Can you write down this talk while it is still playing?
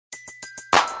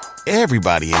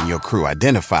Everybody in your crew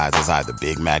identifies as either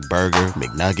Big Mac Burger,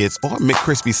 McNuggets, or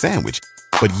McCrispy Sandwich.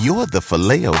 But you're the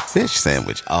Filet-O-Fish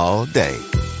Sandwich all day.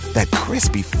 That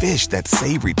crispy fish, that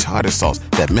savory tartar sauce,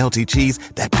 that melty cheese,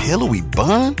 that pillowy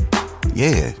bun.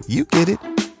 Yeah, you get it.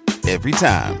 Every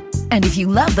time. And if you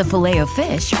love the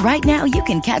Filet-O-Fish, right now you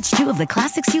can catch two of the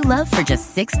classics you love for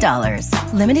just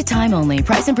 $6. Limited time only.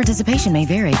 Price and participation may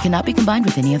vary. Cannot be combined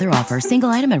with any other offer. Single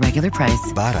item at regular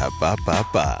price.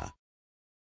 Ba-da-ba-ba-ba.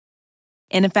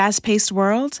 In a fast-paced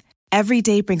world, every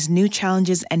day brings new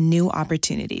challenges and new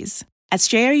opportunities. At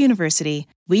Strayer University,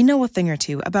 we know a thing or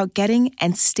two about getting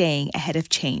and staying ahead of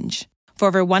change. For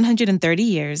over 130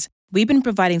 years, we've been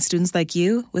providing students like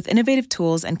you with innovative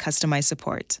tools and customized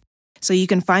support, so you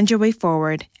can find your way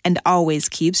forward and always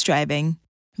keep striving.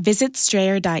 Visit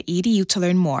strayer.edu to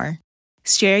learn more.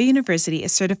 Strayer University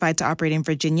is certified to operate in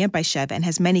Virginia by Chev and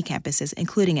has many campuses,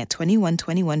 including at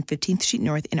 2121 15th Street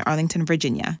North in Arlington,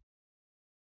 Virginia.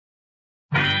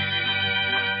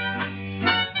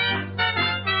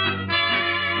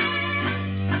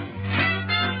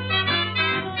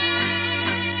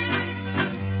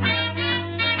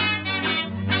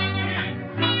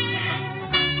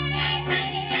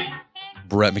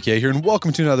 Brett McKay here, and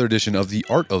welcome to another edition of the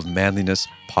Art of Manliness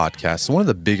podcast. So one of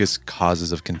the biggest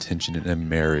causes of contention in a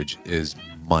marriage is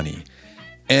money.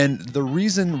 And the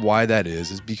reason why that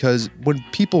is because when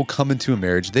people come into a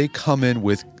marriage, they come in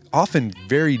with often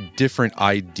very different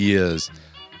ideas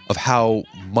of how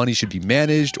money should be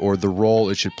managed or the role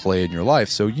it should play in your life.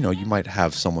 So, you might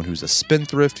have someone who's a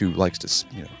spendthrift who likes to,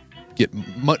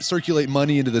 circulate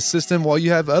money into the system, while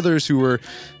you have others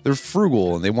they're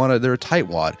frugal and they're a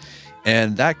tightwad.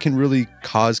 And that can really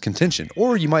cause contention.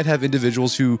 Or you might have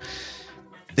individuals who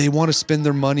they want to spend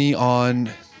their money on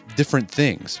different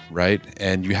things, right?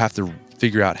 And you have to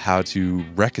figure out how to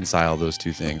reconcile those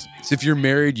two things. So if you're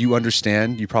married, you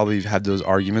understand, you probably had those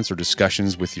arguments or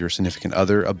discussions with your significant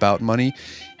other about money.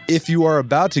 If you are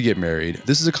about to get married,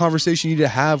 this is a conversation you need to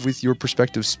have with your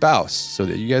prospective spouse so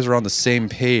that you guys are on the same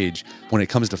page when it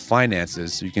comes to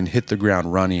finances, so you can hit the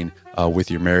ground running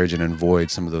with your marriage and avoid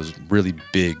some of those really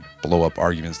big blow-up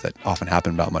arguments that often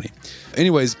happen about money.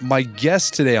 Anyways, my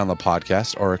guests today on the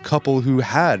podcast are a couple who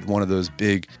had one of those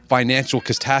big financial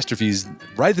catastrophes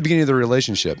right at the beginning of their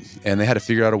relationship, and they had to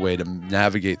figure out a way to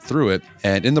navigate through it.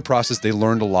 And in the process, they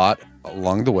learned a lot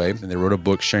along the way, and they wrote a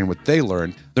book sharing what they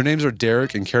learned. Their names are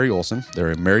Derek and Carrie Olsen.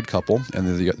 They're a married couple, and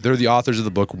they're the authors of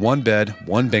the book One Bed,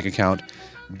 One Bank Account,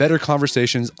 Better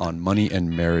Conversations on Money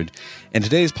and Marriage. In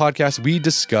today's podcast, we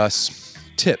discuss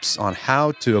tips on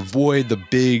how to avoid the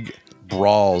big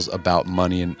brawls about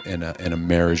money in a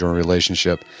marriage or a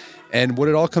relationship. And what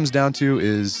it all comes down to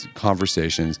is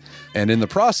conversations. And in the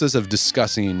process of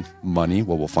discussing money,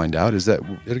 what we'll find out is that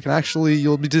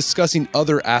you'll be discussing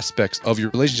other aspects of your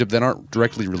relationship that aren't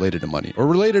directly related to money, or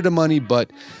related to money,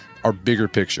 but are bigger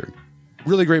picture.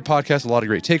 Really great podcast, a lot of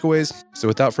great takeaways. So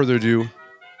without further ado,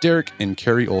 Derek and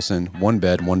Carrie Olsen, One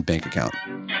Bed, One Bank Account.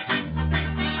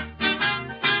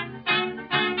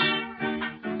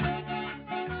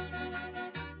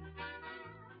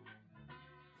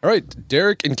 All right,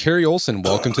 Derek and Carrie Olsen,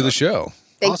 welcome to the show.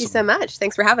 Thank you so much.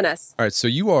 Thanks for having us. All right, so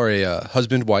you are a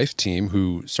husband-wife team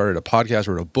who started a podcast,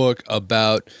 wrote a book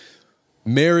about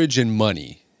marriage and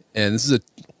money. And this is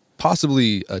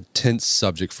possibly a tense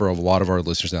subject for a lot of our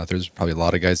listeners out there. There's probably a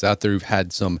lot of guys out there who've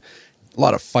had a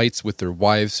lot of fights with their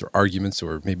wives or arguments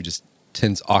or maybe just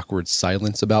tense, awkward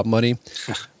silence about money.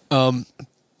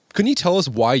 Couldn't you tell us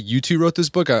why you two wrote this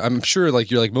book? I'm sure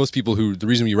you're like most people the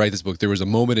reason you write this book, there was a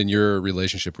moment in your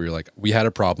relationship where you're like, we had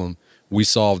a problem, we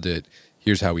solved it,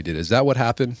 here's how we did it. Is that what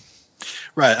happened?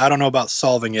 Right. I don't know about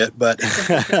solving it, but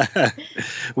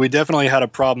we definitely had a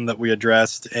problem that we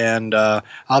addressed. And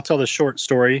I'll tell the short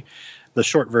story, the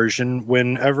short version.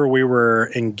 Whenever we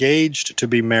were engaged to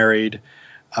be married,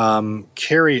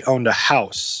 Carrie owned a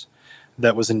house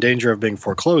that was in danger of being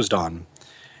foreclosed on.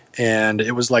 And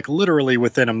it was like literally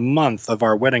within a month of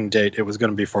our wedding date, it was going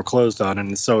to be foreclosed on.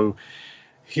 And so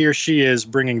here she is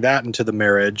bringing that into the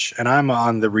marriage. And I'm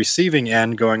on the receiving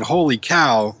end going, holy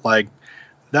cow,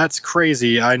 that's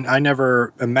crazy. I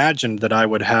never imagined that I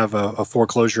would have a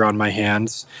foreclosure on my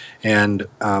hands and,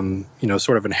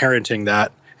 sort of inheriting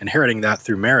that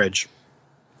through marriage.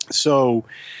 So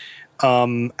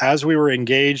as we were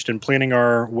engaged and planning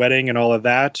our wedding and all of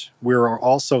that, we were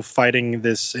also fighting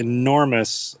this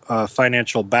enormous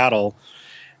financial battle.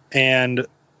 And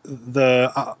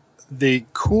the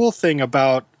cool thing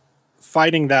about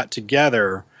fighting that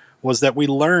together was that we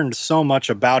learned so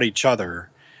much about each other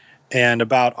and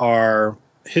about our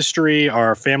history,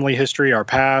 our family history, our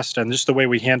past, and just the way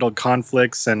we handled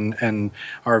conflicts and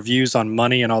our views on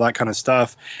money and all that kind of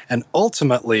stuff. And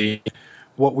ultimately,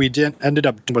 what we ended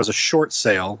up was a short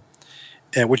sale,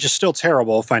 which is still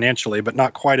terrible financially, but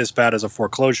not quite as bad as a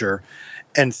foreclosure.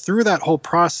 And through that whole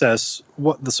process,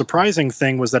 what the surprising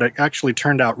thing was that it actually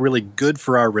turned out really good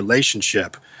for our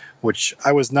relationship, which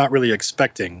I was not really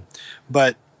expecting.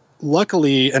 But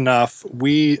luckily enough,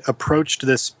 we approached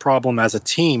this problem as a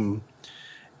team,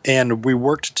 and we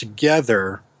worked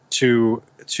together to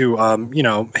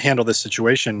handle this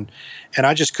situation. And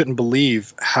I just couldn't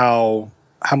believe how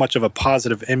much of a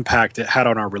positive impact it had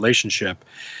on our relationship.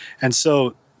 And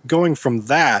so going from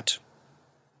that,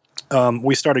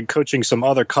 we started coaching some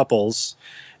other couples,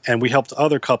 and we helped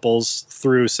other couples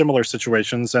through similar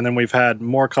situations. And then we've had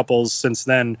more couples since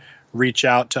then reach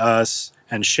out to us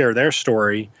and share their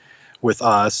story with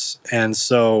us. And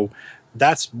so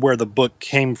that's where the book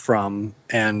came from.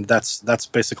 And that's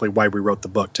basically why we wrote the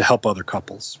book, to help other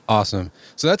couples. Awesome.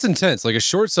 So that's intense. Like a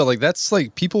short sale, like that's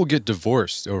like people get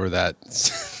divorced over that.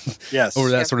 Yes. Over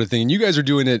that sort of thing. And you guys are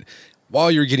doing it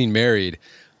while you're getting married.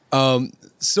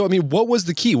 So, I mean, what was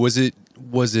the key? Was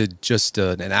it just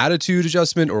an attitude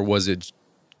adjustment, or was it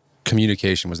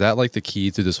communication? Was that like the key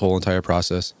through this whole entire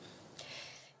process?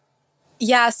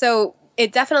 Yeah, so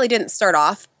it definitely didn't start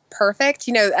off perfect.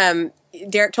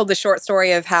 Derek told the short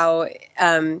story of how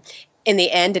in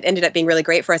the end it ended up being really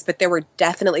great for us, but there were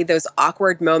definitely those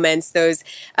awkward moments, those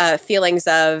feelings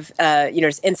of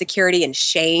just insecurity and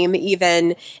shame,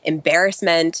 even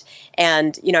embarrassment.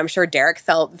 And I'm sure Derek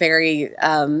felt very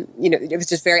it was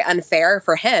just very unfair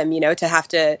for him to have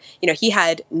to, he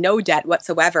had no debt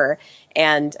whatsoever,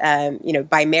 and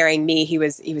by marrying me, he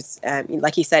was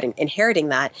like he said, inheriting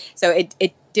that. So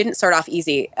it didn't start off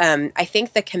easy. I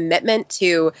think the commitment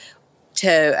to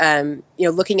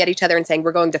looking at each other and saying,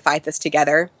 we're going to fight this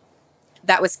together,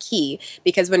 that was key.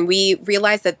 Because when we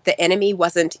realized that the enemy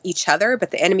wasn't each other, but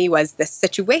the enemy was the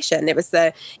situation, it was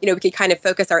we could kind of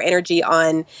focus our energy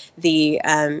on the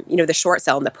short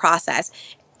sale and the process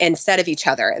instead of each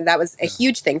other. And that was a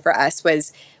huge thing for us,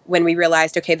 was when we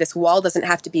realized, okay, this wall doesn't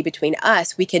have to be between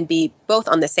us. We can be both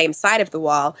on the same side of the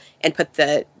wall and put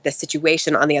the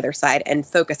situation on the other side and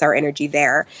focus our energy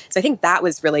there. So I think that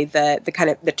was really the kind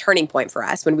of the turning point for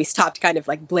us, when we stopped kind of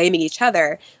like blaming each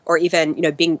other, or even,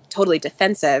 being totally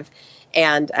defensive.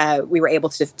 And we were able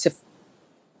to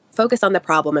focus on the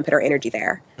problem and put our energy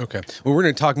there. Okay. Well, we're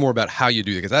going to talk more about how you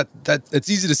do it, because that it's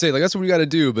easy to say, like, that's what we got to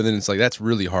do, but then it's like, that's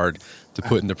really hard to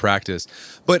put into practice.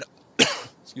 But,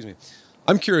 excuse me,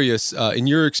 I'm curious, in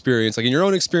your experience, like in your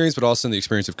own experience, but also in the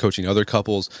experience of coaching other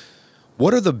couples,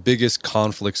 what are the biggest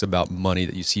conflicts about money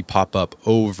that you see pop up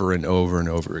over and over and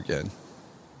over again?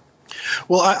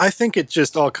 Well, I think it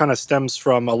just all kind of stems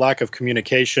from a lack of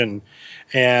communication,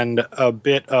 and a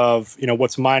bit of,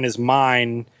 what's mine is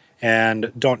mine,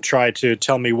 and don't try to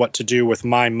tell me what to do with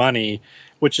my money,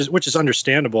 which is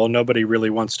understandable. Nobody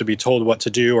really wants to be told what to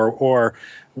do, or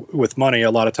with money, a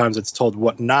lot of times it's told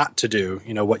what not to do,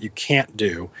 what you can't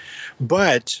do.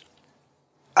 But,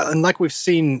 and like we've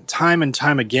seen time and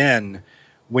time again,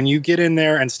 when you get in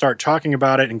there and start talking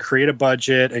about it and create a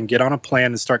budget and get on a plan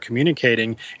and start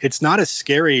communicating, it's not as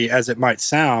scary as it might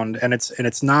sound, and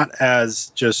it's not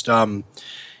as just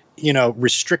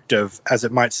restrictive as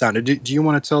it might sound. Do you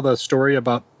want to tell the story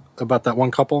about that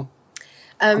one couple?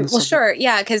 Well, sure.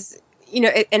 Yeah, because,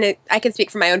 I can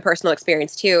speak from my own personal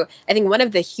experience too. I think one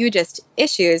of the hugest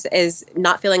issues is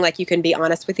not feeling like you can be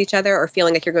honest with each other, or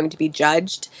feeling like you're going to be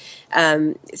judged.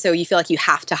 So you feel like you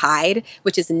have to hide,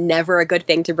 which is never a good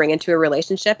thing to bring into a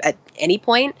relationship at any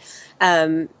point.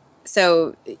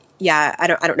 So yeah, I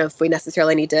don't know if we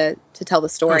necessarily need to tell the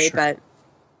story, sure. But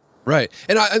right.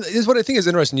 And this is what I think is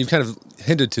interesting. You've kind of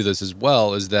hinted to this as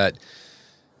well, is that,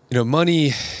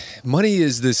 money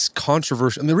is this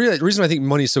controversial. And the reason I think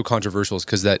money is so controversial is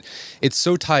because that it's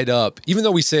so tied up, even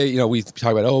though we say, we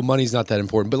talk about, oh, money's not that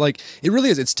important, but like it really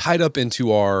is. It's tied up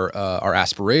into our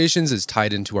aspirations. It's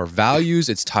tied into our values.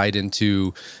 It's tied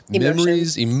into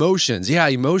memories, emotions. Yeah,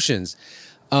 emotions.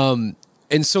 And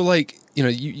so like,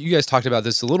 you guys talked about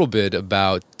this a little bit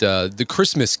about the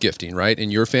Christmas gifting, right? In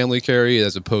your family, Carrie,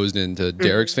 as opposed into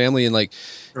Derek's family. And like,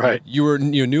 right. You were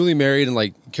newly married, and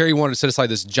like Carrie wanted to set aside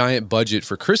this giant budget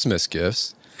for Christmas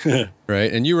gifts,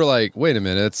 right? And you were like, wait a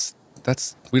minute,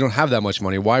 that's we don't have that much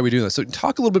money. Why are we doing that? So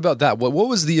talk a little bit about that. What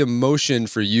was the emotion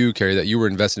for you, Carrie, that you were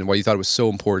invested in? Why you thought it was so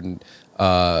important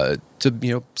to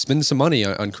spend some money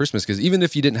on Christmas? Because even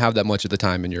if you didn't have that much at the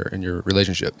time in your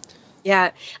relationship.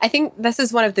 Yeah, I think this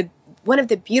is one of the one of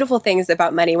the beautiful things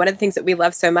about money, one of the things that we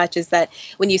love so much is that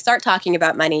when you start talking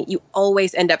about money, you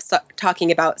always end up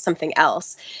talking about something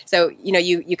else. So,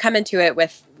 you come into it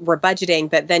with, we're budgeting,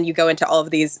 but then you go into all of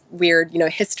these weird,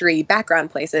 history background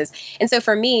places. And so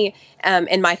for me,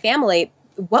 and my family,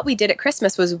 what we did at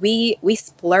Christmas was we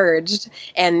splurged.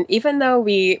 And even though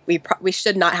we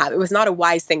should not have, it was not a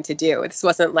wise thing to do. This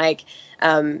wasn't like,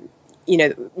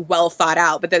 well thought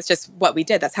out, but that's just what we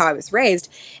did. That's how I was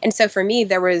raised. And so for me,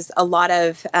 there was a lot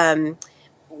of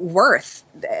worth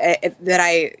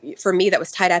that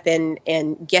was tied up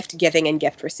in gift giving and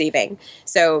gift receiving.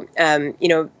 So,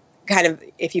 kind of,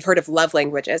 if you've heard of love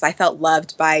languages, I felt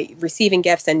loved by receiving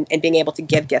gifts and being able to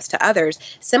give gifts to others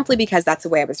simply because that's the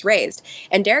way I was raised.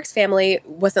 And Derek's family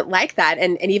wasn't like that.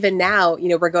 And even now,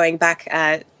 we're going back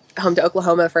home to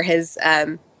Oklahoma for his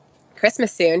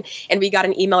Christmas soon. And we got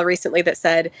an email recently that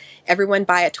said, everyone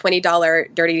buy a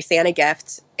 $20 Dirty Santa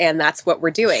gift. And that's what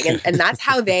we're doing. And that's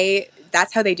how they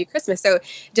do Christmas. So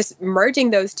just merging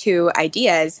those two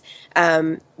ideas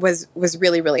was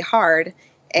really, really hard.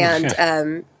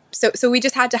 And so we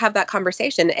just had to have that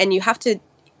conversation. And you have to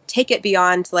take it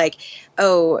beyond like,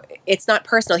 oh, it's not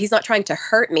personal. He's not trying to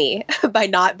hurt me by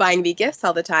not buying me gifts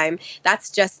all the time. That's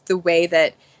just the way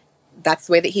that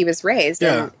he was raised.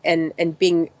 Yeah. And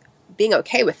being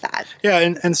okay with that. Yeah.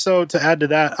 And so to add to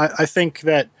that, I think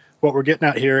that what we're getting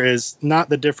at here is not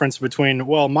the difference between,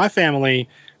 well, my family,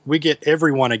 we get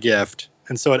everyone a gift.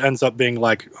 And so it ends up being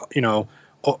like,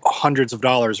 hundreds of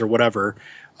dollars or whatever.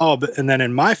 Oh, and then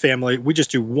in my family, we just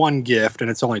do one gift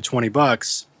and it's only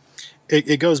 $20.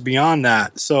 It goes beyond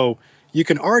that. So you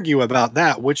can argue about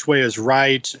that, which way is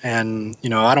right. And,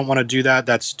 I don't want to do that.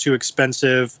 That's too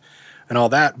expensive and all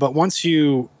that. But once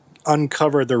you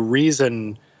uncover the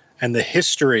reason and the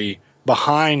history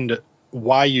behind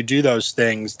why you do those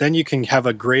things, then you can have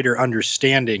a greater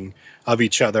understanding of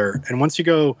each other. And once you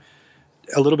go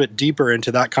a little bit deeper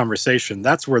into that conversation,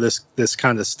 that's where this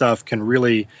kind of stuff can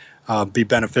really be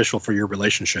beneficial for your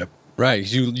relationship. Right.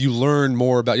 You learn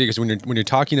more about, because when you're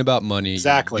talking about money,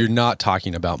 exactly, you're not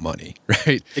talking about money,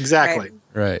 right? Exactly.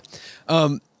 Right.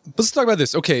 Let's talk about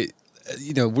this. Okay.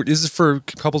 This is for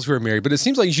couples who are married, but it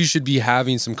seems like you should be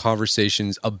having some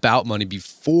conversations about money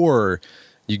before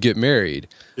you get married.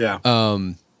 Yeah.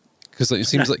 Because it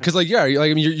seems like,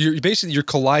 you're basically, you're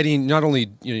colliding, not only,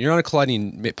 you're not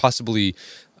colliding possibly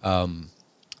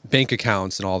bank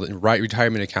accounts and all that, right,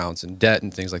 retirement accounts and debt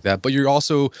and things like that, but you're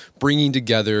also bringing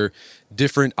together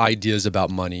different ideas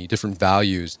about money, different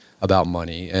values about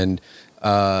money. And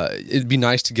it'd be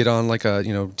nice to get on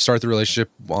start the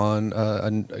relationship on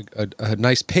a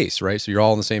nice pace, right? So you're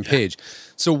all on the same page.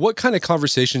 So what kind of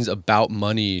conversations about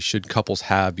money should couples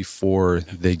have before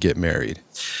they get married?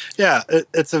 Yeah,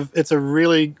 it's a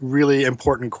really, really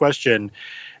important question.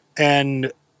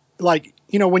 And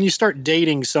when you start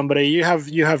dating somebody, you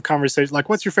have conversations like,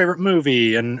 what's your favorite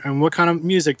movie and what kind of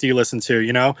music do you listen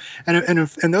to,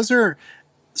 and those are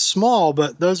small,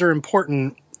 but those are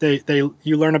important.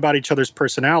 You learn about each other's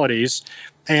personalities.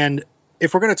 And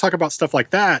if we're going to talk about stuff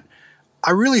like that, I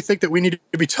really think that we need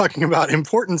to be talking about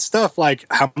important stuff like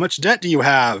how much debt do you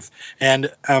have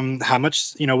and how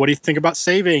much, what do you think about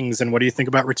savings and what do you think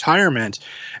about retirement?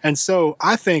 And so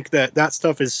I think that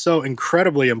stuff is so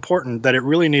incredibly important that it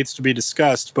really needs to be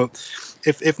discussed. But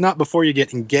if not before you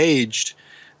get engaged,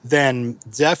 then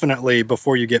definitely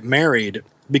before you get married,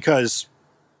 because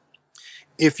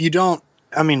if you don't,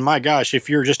 my gosh, if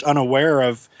you're just unaware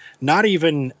of not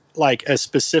even like a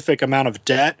specific amount of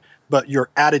debt, but your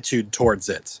attitude towards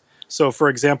it. So, for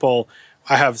example,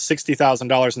 I have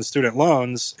 $60,000 in student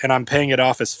loans and I'm paying it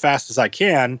off as fast as I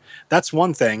can. That's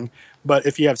one thing. But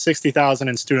if you have $60,000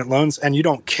 in student loans and you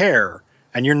don't care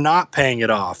and you're not paying it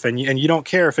off and you don't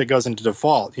care if it goes into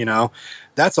default,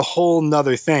 that's a whole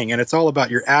nother thing. And it's all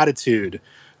about your attitude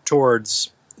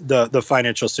towards the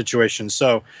financial situation.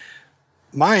 So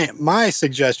my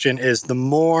suggestion is the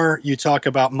more you talk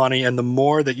about money and the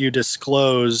more that you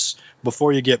disclose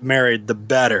before you get married, the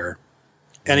better.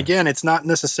 And again, it's not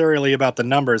necessarily about the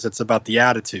numbers, it's about the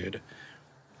attitude.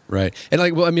 Right. And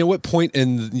at what point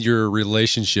in your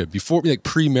relationship, before,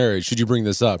 pre-marriage, should you bring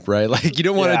this up, right? You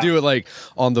don't want to do it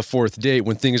on the fourth date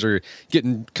when things are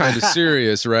getting kind of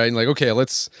serious, right? And okay,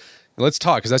 let's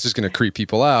talk, because that's just going to creep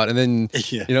people out. And then,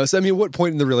 what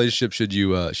point in the relationship should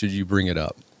you bring it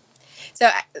up?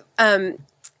 So,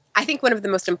 I think one of the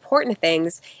most important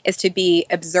things is to be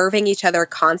observing each other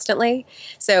constantly.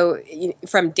 So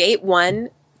from date one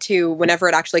to whenever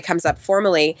it actually comes up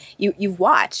formally, you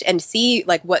watch and see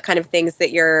what kind of things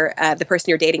that the person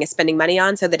you're dating is spending money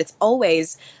on, so that it's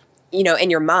always in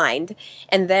your mind.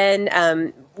 And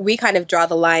then we kind of draw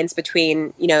the lines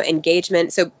between,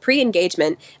 engagement. So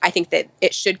pre-engagement, I think that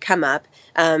it should come up.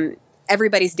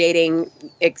 Everybody's dating,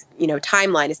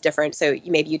 timeline is different. So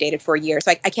maybe you dated for a year.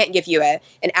 So I can't give you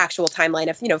an actual timeline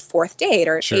of, fourth date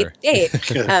or Sure. eighth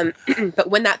date. But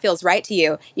when that feels right to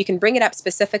you, you can bring it up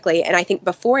specifically. And I think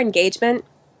before engagement,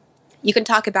 you can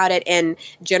talk about it in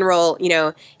general,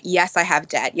 yes, I have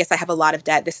debt. Yes, I have a lot of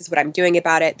debt. This is what I'm doing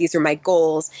about it. These are my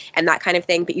goals and that kind of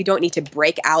thing. But you don't need to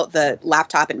break out the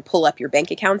laptop and pull up your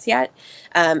bank accounts yet.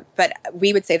 But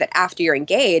we would say that after you're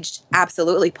engaged,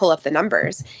 absolutely pull up the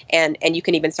numbers. And you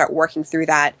can even start working through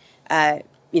that,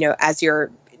 as you're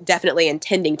definitely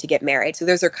intending to get married. So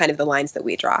those are kind of the lines that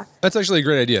we draw. That's actually a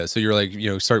great idea. So you're like,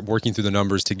 start working through the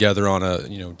numbers together on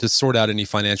to sort out any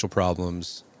financial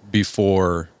problems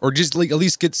before, or just like at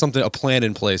least get a plan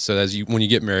in place so when you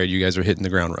get married, you guys are hitting the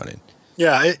ground running.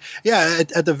 Yeah.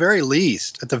 At the very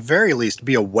least,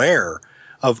 be aware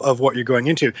of what you're going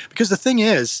into. Because the thing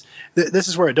is, this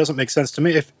is where it doesn't make sense to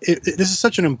me. If this is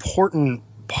such an important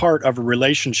part of a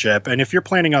relationship, and if you're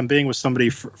planning on being with somebody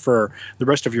for the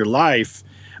rest of your life,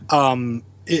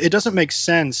 it doesn't make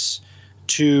sense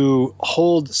to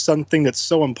hold something that's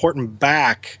so important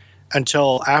back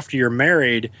until after you're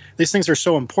married. These things are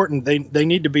so important. They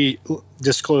need to be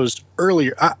disclosed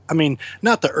earlier. I mean,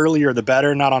 not the earlier the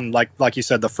better, not on like you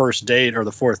said, the first date or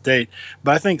the fourth date,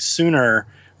 but I think sooner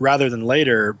rather than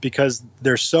later, because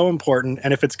they're so important.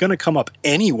 And if it's going to come up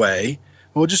anyway,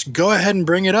 we'll just go ahead and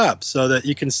bring it up so that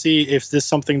you can see if this is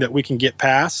something that we can get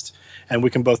past and we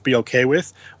can both be okay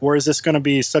with, or is this going to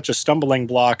be such a stumbling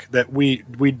block that we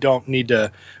don't need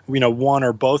to, one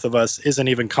or both of us isn't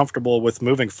even comfortable with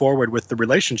moving forward with the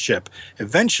relationship.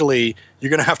 Eventually, you're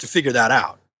going to have to figure that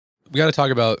out. We got to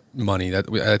talk about money.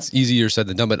 That's easier said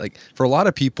than done. But like for a lot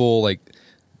of people, like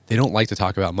they don't like to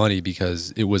talk about money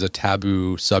because it was a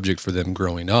taboo subject for them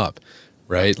growing up,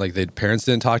 right? Like their parents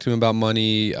didn't talk to them about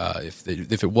money. If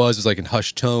it was like in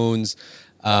hushed tones.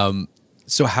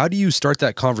 So how do you start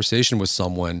that conversation with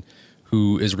someone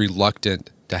who is reluctant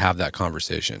to have that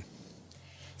conversation?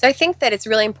 So I think that it's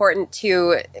really important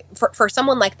for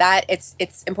someone like that,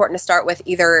 it's important to start with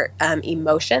either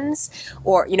emotions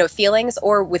or, feelings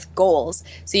or with goals.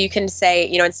 So you can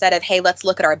say, instead of, hey, let's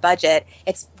look at our budget,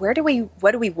 it's what do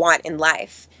we want in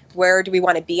life? Where do we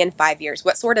want to be in 5 years?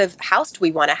 What sort of house do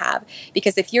we want to have?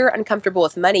 Because if you're uncomfortable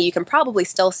with money, you can probably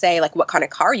still say like what kind of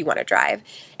car you want to drive.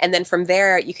 And then from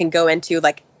there, you can go into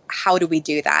like, how do we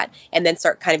do that? And then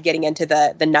start kind of getting into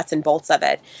the nuts and bolts of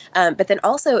it. But then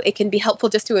also it can be helpful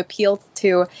just to appeal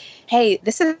to, hey,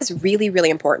 this is really, really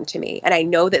important to me. And I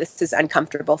know that this is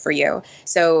uncomfortable for you.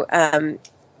 So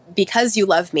because you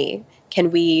love me, can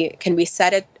we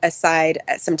set it aside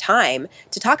some time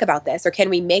to talk about this? Or can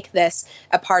we make this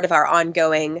a part of our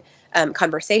ongoing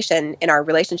conversation in our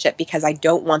relationship, because I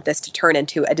don't want this to turn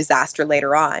into a disaster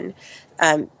later on.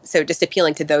 So just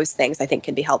appealing to those things I think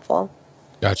can be helpful.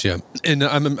 Gotcha. And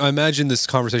I imagine this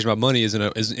conversation about money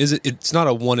it's not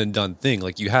a one and done thing.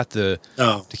 Like you have to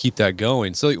keep that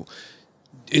going. So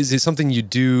is it something you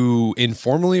do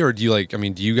informally, or do you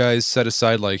do you guys set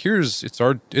aside like,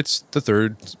 it's the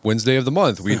third Wednesday of the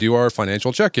month, we do our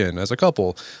financial check-in as a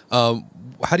couple.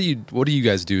 What do you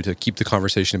guys do to keep the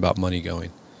conversation about money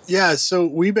going? Yeah, so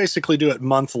we basically do it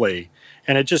monthly,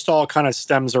 and it just all kind of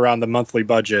stems around the monthly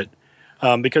budget.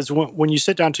 Because when you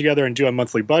sit down together and do a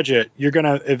monthly budget, you're going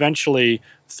to eventually,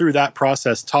 through that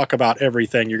process, talk about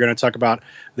everything. You're going to talk about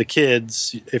the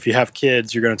kids. If you have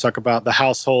kids, you're going to talk about the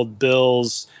household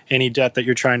bills, any debt that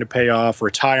you're trying to pay off,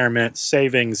 retirement,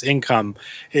 savings, income.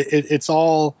 It's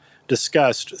all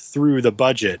discussed through the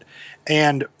budget.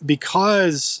 And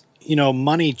because,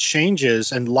 money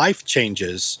changes and life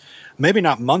changes, maybe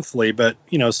not monthly, but,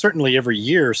 certainly every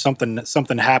year something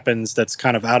happens that's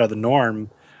kind of out of the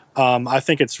norm. I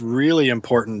think it's really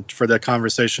important for the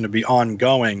conversation to be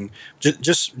ongoing,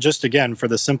 just again, for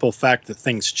the simple fact that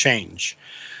things change.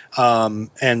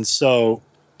 And so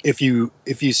if you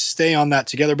stay on that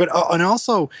together, and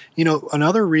also,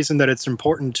 another reason that it's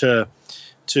important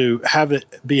to have it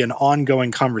be an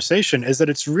ongoing conversation is that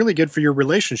it's really good for your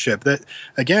relationship. That,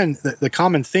 again, the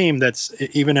common theme that's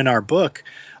even in our book,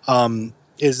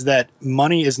 is that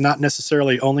money is not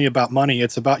necessarily only about money,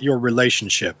 it's about your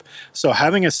relationship. So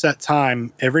having a set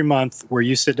time every month where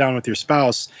you sit down with your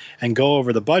spouse and go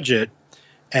over the budget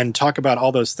and talk about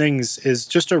all those things is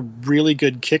just a really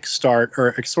good kickstart,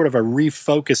 or sort of a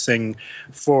refocusing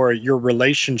for your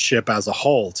relationship as a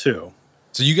whole too.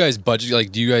 So you guys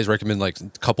budget, do you guys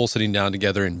recommend couples sitting down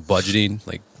together and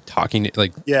budgeting, talking,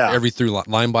 every through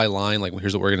line by line,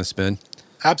 here's what we're going to spend?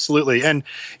 Absolutely. And,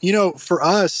 for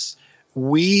us,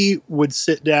 we would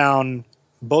sit down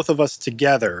both of us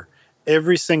together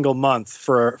every single month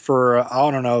for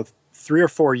I don't know, 3 or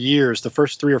 4 years, the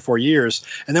first 3 or 4 years,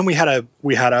 and then we had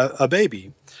a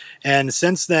baby. And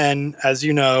since then, as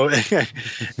you know,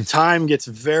 time gets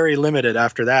very limited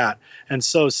after that. And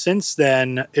so since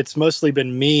then, it's mostly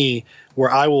been me where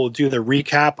I will do the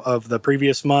recap of the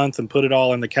previous month and put it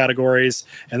all in the categories,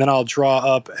 and then I'll draw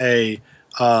up a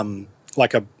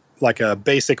like a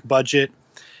basic budget.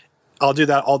 I'll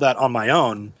do all that on my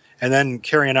own, and then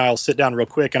Carrie and I will sit down real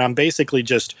quick, and I'm basically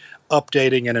just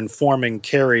updating and informing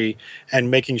Carrie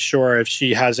and making sure if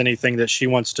she has anything that she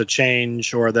wants to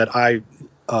change or that I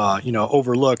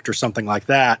overlooked or something like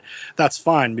that. That's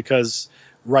fine, because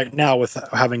right now with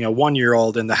having a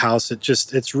 1-year-old in the house,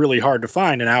 it's really hard to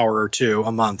find an hour or two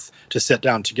a month to sit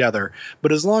down together.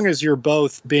 But as long as you're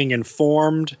both being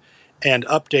informed and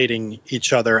updating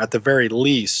each other at the very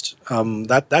least,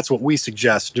 that's what we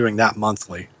suggest doing that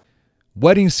monthly.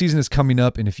 Wedding season is coming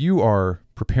up, and if you are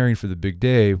preparing for the big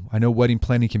day, I know wedding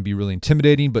planning can be really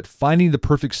intimidating, but finding the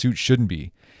perfect suit shouldn't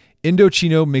be.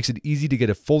 Indochino makes it easy to get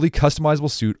a fully customizable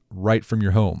suit right from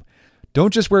your home.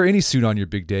 Don't just wear any suit on your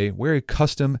big day, wear a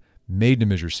custom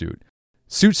made-to-measure suit.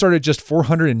 Suits start at just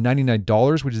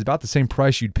 $499, which is about the same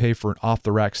price you'd pay for an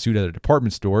off-the-rack suit at a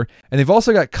department store. And they've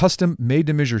also got custom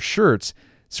made-to-measure shirts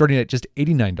starting at just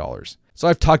 $89. So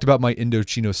I've talked about my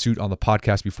Indochino suit on the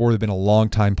podcast before. They've been a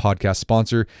long-time podcast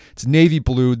sponsor. It's navy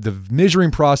blue. The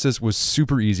measuring process was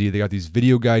super easy. They got these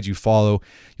video guides you follow.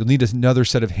 You'll need another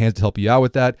set of hands to help you out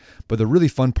with that. But the really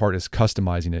fun part is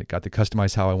customizing it. Got to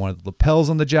customize how I wanted the lapels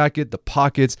on the jacket, the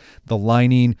pockets, the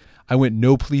lining. I went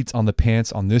no pleats on the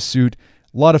pants on this suit.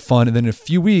 A lot of fun. And then in a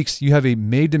few weeks, you have a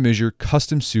made-to-measure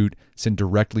custom suit sent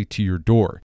directly to your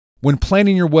door. When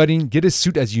planning your wedding, get a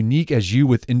suit as unique as you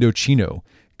with Indochino.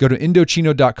 Go to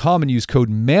Indochino.com and use code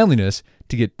manliness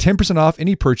to get 10% off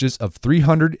any purchase of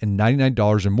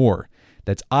 $399 or more.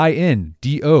 That's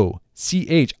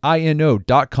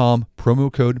INDOCHINO.com,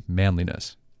 promo code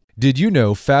manliness. Did you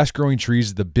know Fast Growing Trees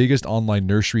is the biggest online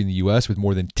nursery in the U.S. with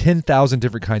more than 10,000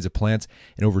 different kinds of plants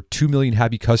and over 2 million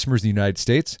happy customers in the United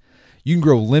States? You can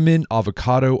grow lemon,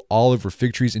 avocado, olive, or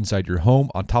fig trees inside your home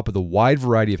on top of the wide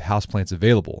variety of houseplants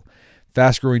available.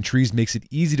 Fast Growing Trees makes it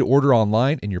easy to order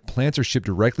online, and your plants are shipped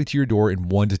directly to your door in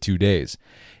 1 to 2 days.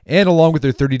 And along with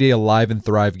their 30-day Alive and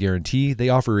Thrive guarantee, they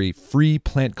offer a free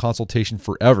plant consultation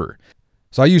forever.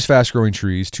 So I use Fast Growing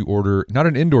Trees to order not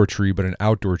an indoor tree, but an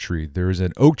outdoor tree. There is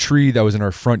an oak tree that was in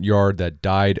our front yard that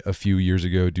died a few years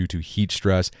ago due to heat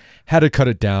stress. Had to cut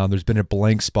it down. There's been a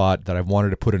blank spot that I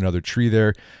wanted to put another tree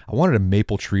there. I wanted a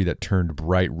maple tree that turned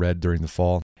bright red during the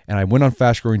fall. And I went on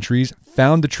Fast Growing Trees,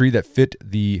 found the tree that fit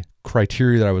the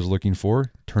criteria that I was looking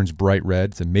for. Turns bright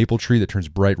red. It's a maple tree that turns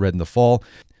bright red in the fall.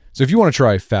 So if you want to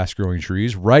try Fast Growing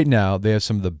Trees, right now they have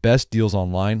some of the best deals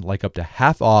online, like up to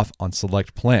half off on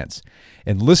select plants.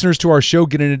 And listeners to our show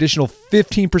get an additional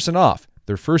 15% off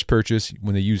their first purchase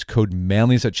when they use code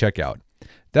manliness at checkout.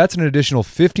 That's an additional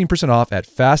 15% off at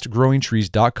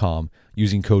fastgrowingtrees.com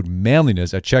using code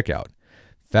manliness at checkout.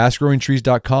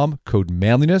 Fastgrowingtrees.com, code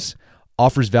manliness.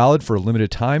 Offers valid for a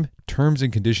limited time. Terms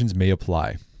and conditions may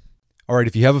apply. All right,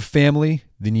 if you have a family,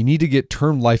 then you need to get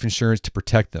term life insurance to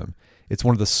protect them. It's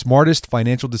one of the smartest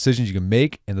financial decisions you can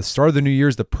make, and the start of the new year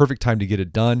is the perfect time to get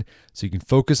it done so you can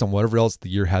focus on whatever else the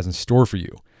year has in store for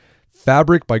you.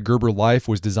 Fabric by Gerber Life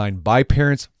was designed by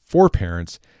parents for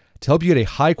parents to help you get a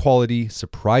high-quality,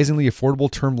 surprisingly affordable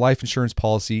term life insurance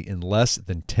policy in less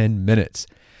than 10 minutes.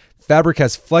 Fabric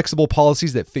has flexible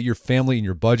policies that fit your family and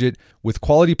your budget, with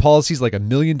quality policies like $1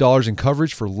 million in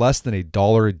coverage for less than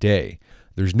 $1 a day.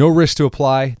 There's no risk to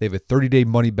apply. They have a 30-day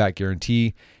money-back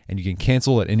guarantee, and you can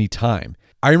cancel at any time.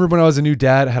 I remember when I was a new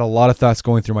dad, I had a lot of thoughts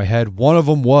going through my head. One of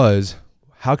them was,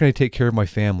 how can I take care of my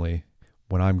family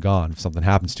when I'm gone if something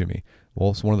happens to me?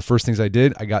 Well, so one of the first things I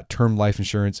did, I got term life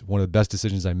insurance, one of the best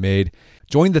decisions I made.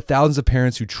 Join the thousands of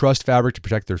parents who trust Fabric to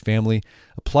protect their family.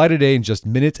 Apply today in just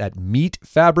minutes at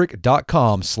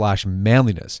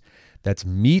meetfabric.com/manliness. That's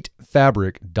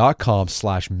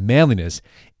meetfabric.com/manliness.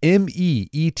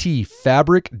 MEET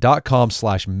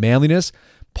fabric.com/manliness.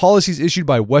 Policies issued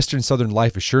by Western Southern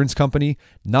Life Assurance Company,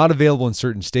 not available in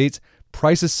certain states.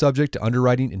 Prices subject to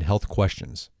underwriting and health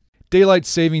questions. Daylight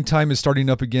saving time is starting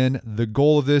up again. The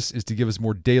goal of this is to give us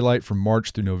more daylight from March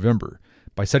through November.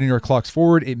 By setting our clocks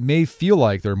forward, it may feel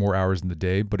like there are more hours in the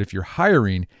day, but if you're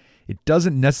hiring, it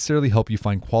doesn't necessarily help you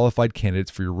find qualified candidates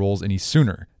for your roles any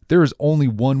sooner. There is only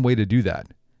one way to do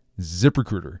that: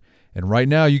 ZipRecruiter. And right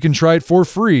now you can try it for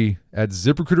free at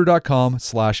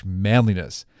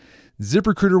ZipRecruiter.com/manliness.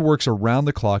 ZipRecruiter works around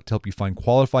the clock to help you find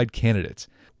qualified candidates.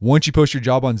 Once you post your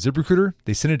job on ZipRecruiter,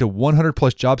 they send it to 100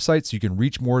 plus job sites so you can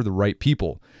reach more of the right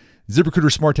people.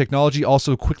 ZipRecruiter's smart technology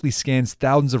also quickly scans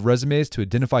thousands of resumes to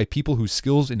identify people whose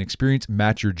skills and experience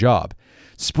match your job.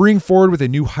 Spring forward with a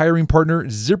new hiring partner,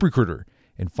 ZipRecruiter,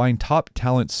 and find top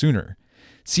talent sooner.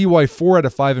 See why 4 out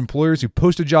of 5 employers who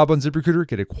post a job on ZipRecruiter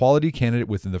get a quality candidate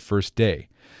within the first day.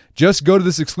 Just go to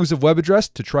this exclusive web address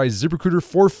to try ZipRecruiter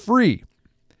for free.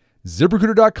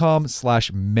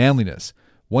 ZipRecruiter.com/manliness.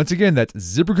 Once again, that's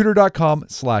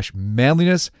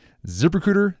ZipRecruiter.com/manliness.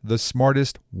 ZipRecruiter, the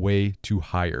smartest way to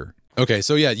hire. Okay,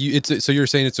 so yeah, so you're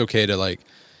saying it's okay to like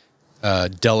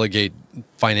delegate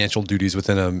financial duties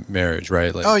within a marriage,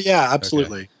 right? Like, oh yeah,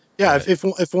 absolutely. Okay. Yeah, Right.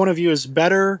 if one of you is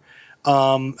better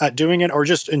at doing it or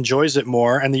just enjoys it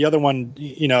more, and the other one,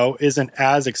 isn't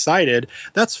as excited,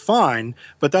 that's fine.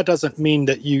 But that doesn't mean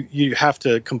that you have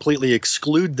to completely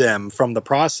exclude them from the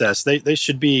process. They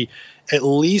should be at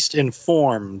least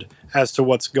informed as to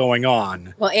what's going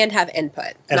on. Well, and have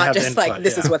input, And not have just input, like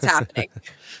this is what's happening.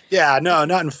 Yeah, no,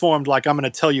 not informed like I'm going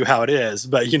to tell you how it is,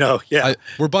 but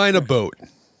We're buying a boat, all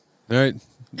right?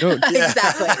 No,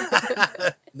 Exactly.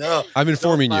 no. I'm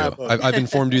informing Don't you. buy a boat. I've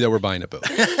informed you that we're buying a boat.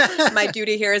 My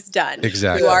duty here is done.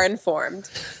 Exactly. You are informed.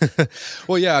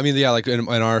 Well, yeah, I mean, yeah, like in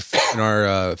our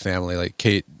family, like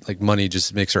Kate, like money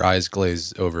just makes her eyes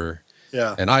glaze over.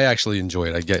 Yeah. And I actually enjoy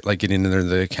it. I get like getting into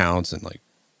the accounts and like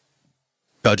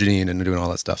budgeting and doing all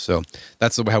that stuff. So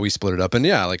that's how we split it up. And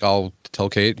yeah, like I'll tell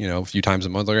Kate, a few times a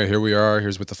month, like, here we are,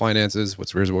 here's what the finances,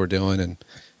 here's what we're doing, and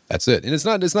that's it. And it's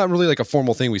not really like a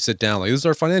formal thing. We sit down, like, this is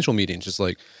our financial meeting, just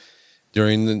like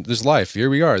during this life, here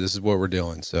we are, this is what we're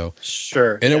doing. So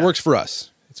Sure. and yeah. it works for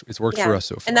us. It's worked for us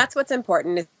so far. And that's what's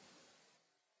important is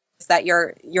that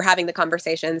you're having the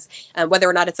conversations, whether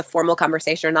or not it's a formal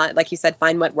conversation or not. Like you said,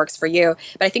 find what works for you.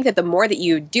 But I think that the more that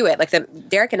you do it, like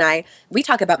Derek and I, we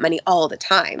talk about money all the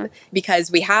time because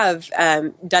we have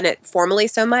done it formally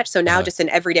so much. So now just in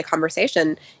everyday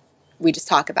conversation, we just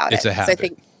talk about It's it. a habit. So I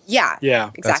think, yeah,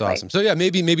 Yeah, exactly. That's awesome. So yeah,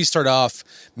 maybe start off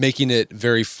making it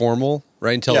very formal,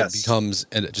 right? Until Yes. it becomes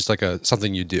just like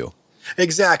something you do.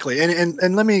 Exactly.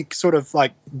 And let me sort of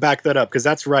like back that up because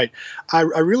that's right. I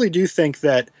really do think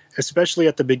that, especially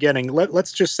at the beginning,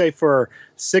 let's just say for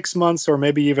 6 months or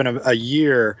maybe even a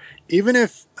year, even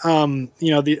if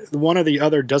the one or the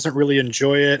other doesn't really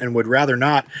enjoy it and would rather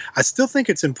not, I still think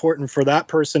it's important for that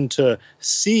person to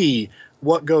see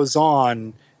what goes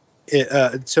on,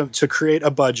 to create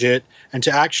a budget and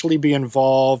to actually be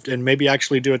involved and maybe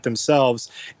actually do it themselves,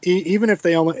 even if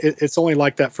it's only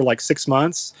like that for like 6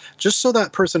 months, just so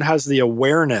that person has the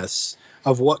awareness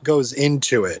of what goes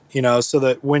into it, so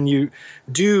that when you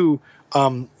do,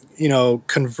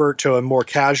 convert to a more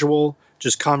casual,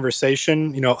 just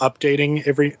conversation, updating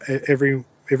every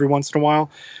once in a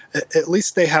while, at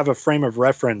least they have a frame of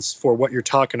reference for what you're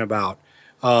talking about.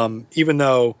 Even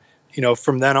though,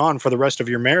 from then on for the rest of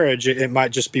your marriage, it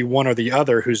might just be one or the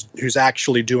other who's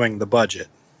actually doing the budget.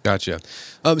 Gotcha.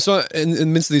 So in the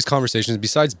midst of these conversations,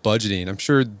 besides budgeting, I'm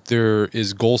sure there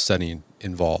is goal setting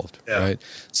involved, right?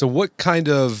 So what kind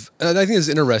of, and I think it's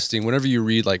interesting, whenever you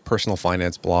read like personal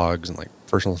finance blogs and like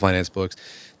personal finance books,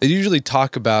 they usually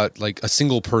talk about like a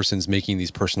single person's making these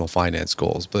personal finance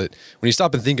goals. But when you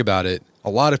stop and think about it,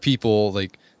 a lot of people,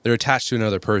 like, they're attached to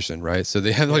another person, right? So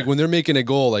they have like, when they're making a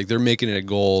goal, like they're making it a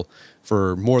goal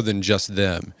for more than just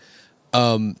them.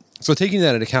 So taking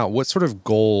that into account, what sort of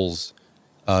goals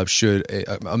should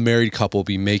a married couple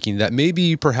be making that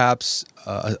maybe perhaps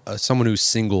someone who's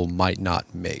single might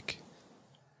not make?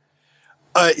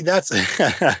 That's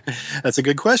that's a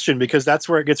good question because that's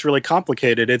where it gets really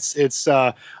complicated. It's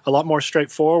a lot more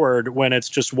straightforward when it's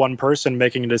just one person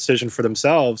making a decision for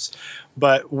themselves,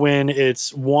 but when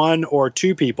it's one or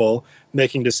two people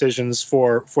making decisions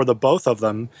for the both of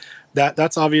them,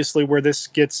 that's obviously where this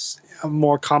gets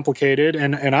more complicated.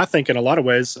 And I think in a lot of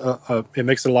ways it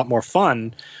makes it a lot more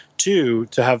fun too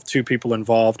to have two people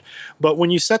involved. But when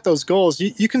you set those goals,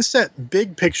 you can set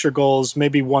big picture goals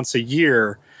maybe once a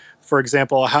year. For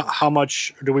example, how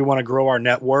much do we want to grow our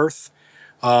net worth?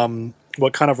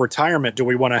 What kind of retirement do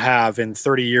we want to have in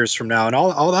 30 years from now? And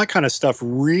all that kind of stuff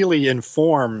really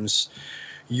informs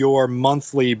your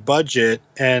monthly budget.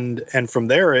 And from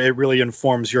there, it really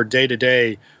informs your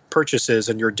day-to-day purchases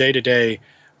and your day-to-day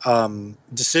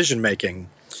decision-making.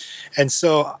 And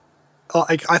so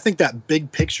I think that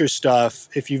big picture stuff,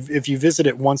 if you visit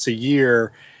it once a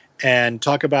year and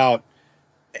talk about,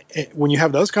 when you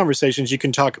have those conversations, you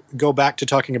can go back to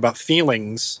talking about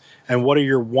feelings and what are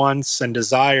your wants and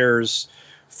desires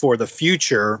for the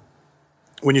future.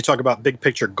 when you talk about big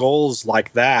picture goals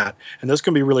like that, and those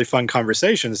can be really fun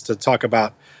conversations to talk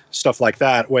about stuff like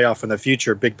that way off in the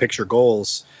future, big picture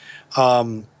goals.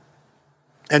 And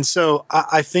so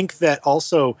I think that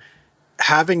also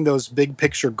having those big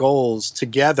picture goals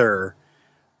together,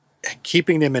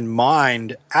 keeping them in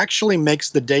mind, actually makes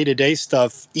the day-to-day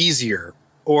stuff easier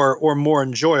or more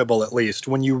enjoyable, at least,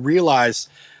 when you realize,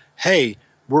 hey,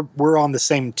 we're on the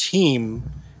same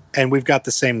team and we've got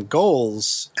the same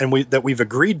goals and that we've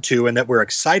agreed to and that we're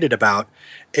excited about.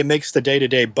 It makes the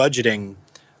day-to-day budgeting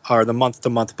or the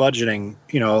month-to-month budgeting,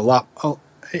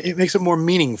 it makes it more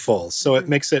meaningful. So it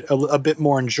makes it a bit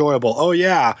more enjoyable. Oh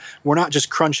yeah, we're not just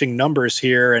crunching numbers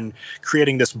here and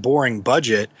creating this boring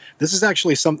budget. This is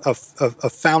actually a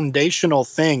foundational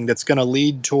thing that's going to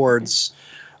lead towards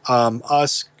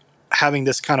us having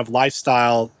this kind of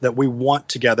lifestyle that we want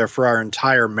together for our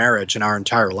entire marriage and our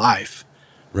entire life.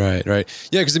 Right.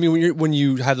 Yeah, because I mean, when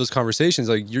you have those conversations,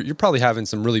 like you're probably having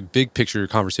some really big picture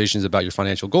conversations about your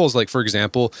financial goals. Like, for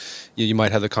example, you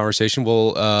might have the conversation,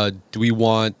 well, do we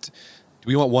want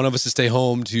one of us to stay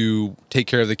home to take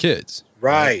care of the kids?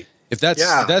 Right. If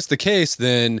that's the case,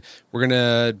 then we're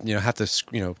gonna have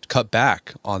to cut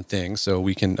back on things so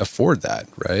we can afford that,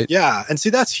 right? Yeah, and see,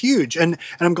 that's huge, and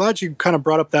I'm glad you kind of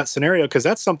brought up that scenario, because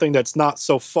that's something that's not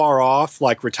so far off,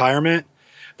 like retirement.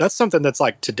 That's something that's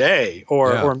like today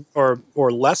or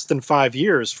less than 5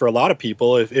 years for a lot of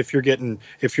people. If you're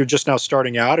just now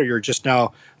starting out or you're just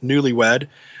now newlywed,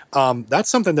 that's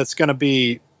something that's going to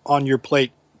be on your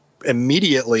plate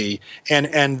immediately.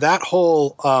 And that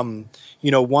whole,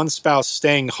 one spouse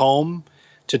staying home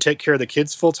to take care of the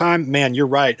kids full time, man, you're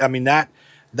right. I mean, that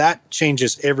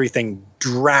changes everything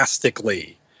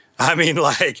drastically. I mean,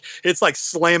 like, it's like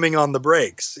slamming on the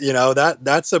brakes,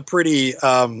 that's a pretty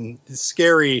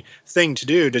scary thing to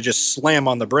do, to just slam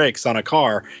on the brakes on a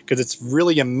car, because it's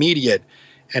really immediate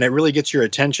and it really gets your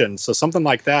attention. So something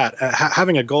like that,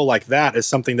 having a goal like that is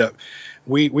something that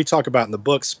we talk about in the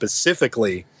book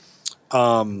specifically,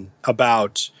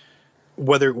 about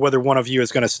whether one of you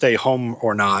is going to stay home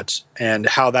or not, and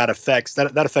how that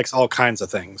affects all kinds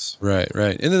of things. Right.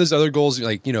 And then there's other goals,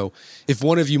 like, if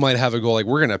one of you might have a goal, like,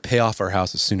 we're going to pay off our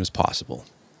house as soon as possible.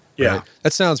 Yeah. Right?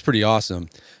 That sounds pretty awesome.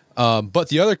 But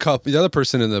the other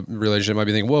person in the relationship might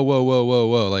be thinking,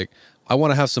 whoa. Like, I want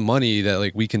to have some money that,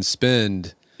 like, we can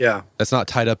spend. Yeah. That's not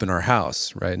tied up in our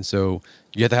house. Right. And so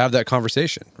you have to have that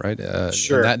conversson, right?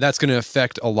 Sure. And that's going to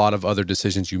affect a lot of other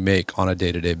decisions you make on a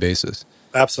day-to-day basis.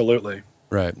 Absolutely.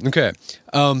 Right. Okay.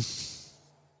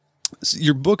 So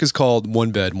your book is called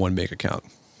One Bed, One Bank Account.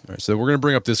 All right, so we're going to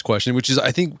bring up this question, which is,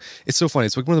 I think it's so funny.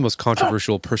 It's like one of the most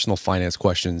controversial personal finance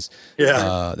questions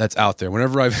that's out there.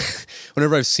 Whenever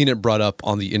I've seen it brought up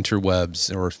on the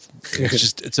interwebs, or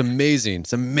it's amazing.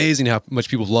 It's amazing how much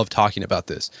people love talking about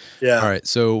this. Yeah. All right.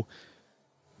 So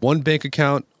one bank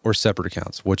account or separate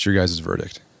accounts? What's your guys'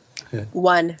 verdict?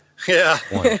 One. Yeah.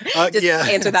 Just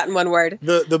answer that in one word.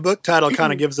 The book title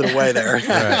kind of gives it away there.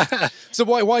 Right. So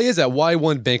why is that? Why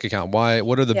one bank account?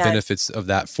 What are the benefits of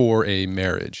that for a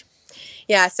marriage?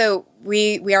 Yeah, so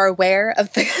we are aware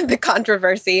of the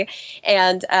controversy,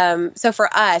 and so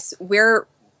for us,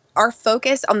 our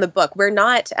focus on the book, we're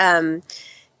not.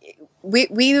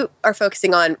 We are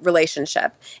focusing on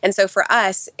relationship. And so for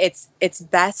us, it's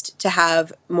best to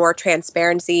have more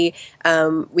transparency.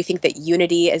 We think that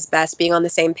unity is best. Being on the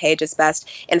same page is best.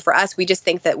 And for us, we just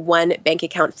think that one bank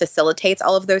account facilitates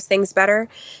all of those things better.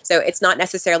 So it's not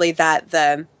necessarily that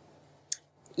that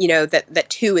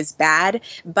two is bad,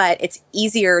 but it's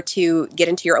easier to get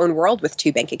into your own world with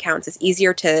two bank accounts. It's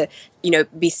easier to,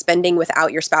 be spending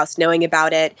without your spouse knowing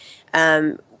about it.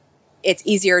 It's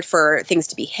easier for things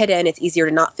to be hidden. It's easier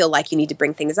to not feel like you need to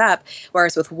bring things up.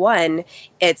 Whereas with one,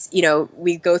 it's,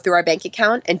 we go through our bank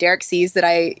account and Derek sees that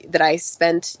I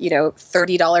spent,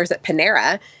 $30 at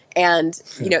Panera, and,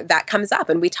 that comes up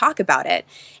and we talk about it.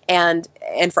 And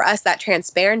for us, that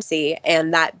transparency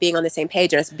and that being on the same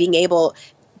page and us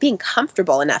being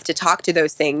comfortable enough to talk to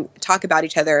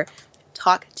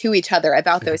each other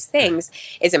about those things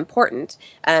is important.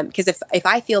 Because if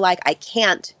I feel like I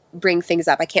can't bring things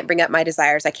up, I can't bring up my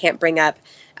desires, I can't bring up,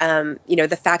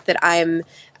 the fact that I'm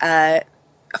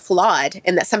flawed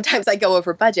and that sometimes I go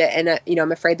over budget and,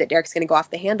 I'm afraid that Derek's going to go off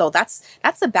the handle. That's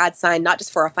a bad sign, not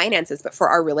just for our finances, but for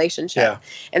our relationship. Yeah.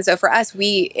 And so for us,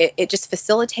 it just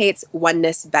facilitates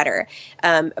oneness better.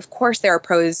 Of course, there are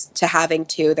pros to having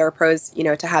two. There are pros,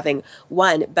 to having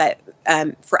one. But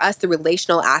for us, the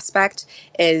relational aspect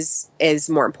is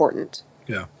more important.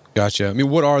 Yeah. Gotcha. I mean,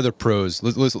 what are the pros?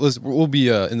 We'll be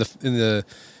in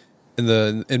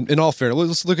all fairness,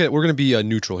 let's look at. We're going to be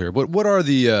neutral here. But what are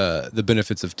the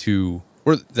benefits of two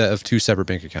Or of two separate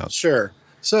bank accounts. Sure.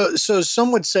 So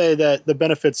some would say that the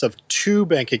benefits of two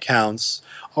bank accounts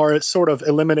are it sort of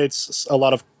eliminates a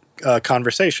lot of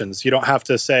conversations. You don't have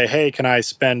to say, hey, can I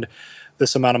spend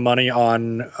this amount of money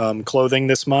on clothing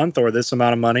this month or this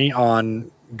amount of money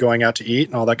on going out to eat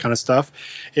and all that kind of stuff.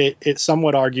 Some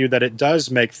would argue that it does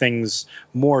make things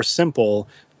more simple.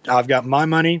 I've got my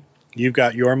money. You've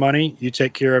got your money. You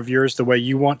take care of yours the way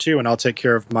you want to, and I'll take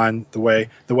care of mine the way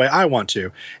I want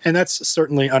to. And that's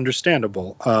certainly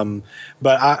understandable.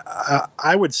 But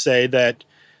I would say that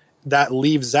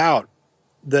leaves out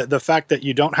the fact that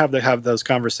you don't have to have those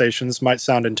conversations might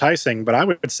sound enticing, but I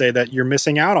would say that you're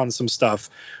missing out on some stuff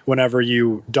whenever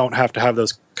you don't have to have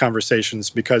those conversations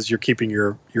because you're keeping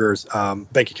your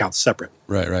bank accounts separate.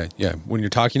 Right. Yeah. When you're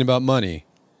talking about money,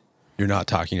 you're not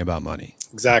talking about money.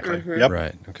 Exactly. Mm-hmm. Yep.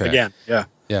 Right. Okay. Again. Yeah.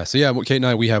 Yeah. So yeah, Kate and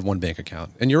I, we have one bank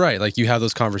account, and you're right. Like you have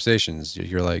those conversations.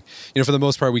 You're like, for the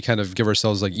most part, we kind of give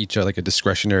ourselves like each like a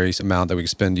discretionary amount that we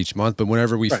spend each month. But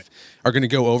whenever we are going to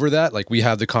go over that, like we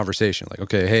have the conversation. Like,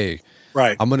 okay, hey,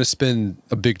 I'm going to spend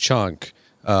a big chunk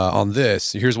on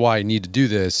this. Here's why I need to do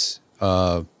this.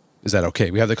 Is that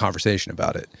okay? We have the conversation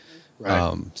about it.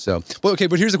 Right. But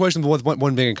here's the question with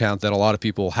one bank account that a lot of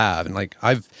people have, and like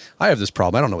I have this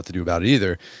problem. I don't know what to do about it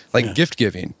either. Like gift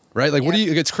giving, right? Like what do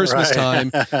you? It's Christmas time.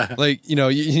 Like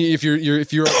if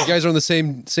you guys are on the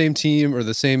same team or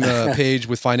the same page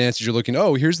with finances, you're looking.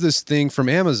 Oh, here's this thing from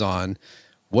Amazon.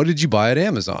 What did you buy at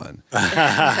Amazon?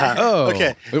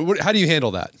 Okay. How do you handle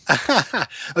that?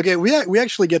 Okay, we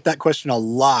actually get that question a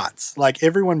lot. Like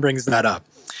everyone brings that up.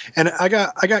 And I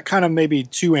got kind of maybe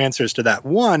two answers to that.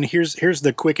 One, here's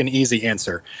the quick and easy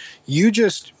answer. You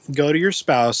just go to your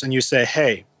spouse and you say,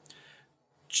 hey,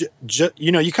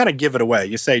 you kind of give it away.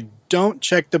 You say, don't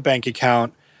check the bank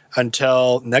account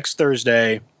until next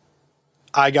Thursday.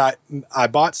 I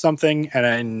bought something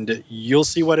and you'll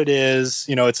see what it is.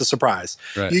 It's a surprise.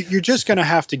 Right. You're just going to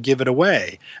have to give it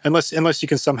away unless you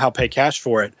can somehow pay cash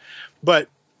for it. But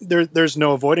there's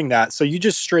no avoiding that. So you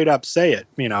just straight up say it,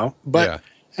 But yeah.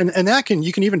 And that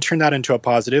you can even turn that into a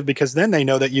positive because then they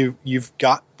know that you've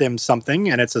got them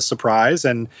something and it's a surprise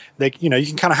and they you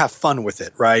can kind of have fun with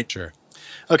it, right? Sure.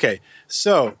 Okay,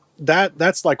 so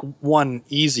that's like one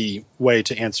easy way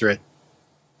to answer it.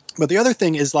 But the other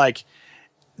thing is like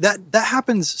that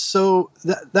happens so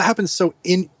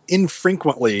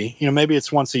infrequently. Maybe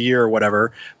it's once a year or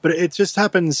whatever, but it just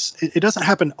happens. It doesn't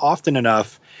happen often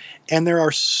enough, and there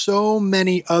are so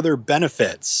many other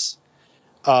benefits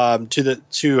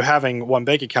to having one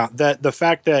bank account that the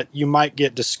fact that you might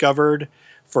get discovered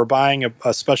for buying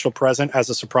a special present as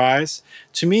a surprise,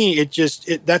 to me,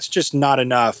 that's just not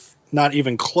enough, not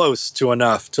even close to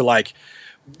enough to like,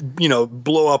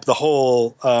 blow up the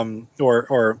whole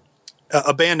or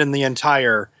abandon the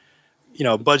entire,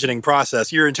 budgeting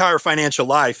process, your entire financial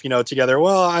life, together.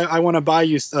 Well, I want to buy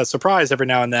you a surprise every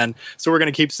now and then, so we're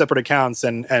going to keep separate accounts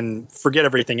and forget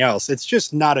everything else. It's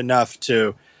just not enough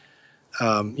to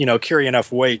carry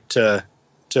enough weight to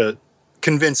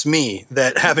convince me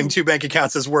that having two bank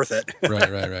accounts is worth it.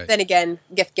 Right. Then again,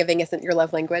 gift giving isn't your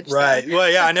love language. Right. So.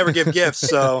 Well, yeah, I never give gifts,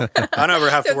 so I never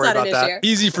have to worry about that.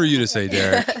 Easy for you to say,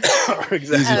 Derek.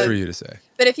 Exactly. Easy for you to say.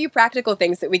 But a few practical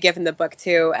things that we give in the book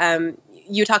too.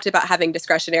 You talked about having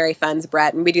discretionary funds,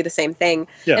 Brett, and we do the same thing.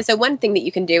 Yeah. And so one thing that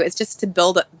you can do is just to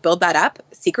build that up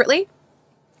secretly.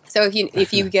 So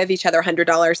if you give each other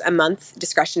 $100 a month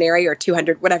discretionary or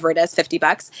 $200, whatever it is,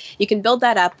 $50, you can build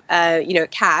that up,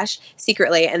 cash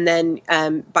secretly, and then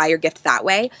buy your gift that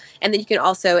way. And then you can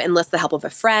also enlist the help of a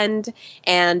friend,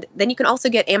 and then you can also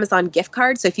get Amazon gift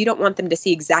cards. So if you don't want them to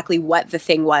see exactly what the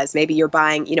thing was, maybe you're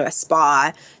buying, a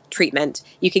spa treatment,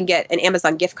 you can get an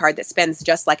Amazon gift card that spends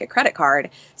just like a credit card.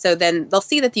 So then they'll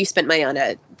see that you spent money on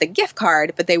the gift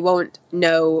card, but they won't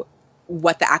know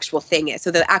what the actual thing is.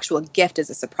 So the actual gift is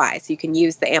a surprise. So you can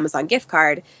use the Amazon gift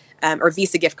card, or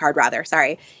Visa gift card rather,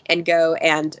 and go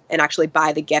and actually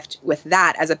buy the gift with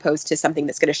that as opposed to something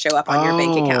that's going to show up on your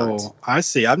bank account. I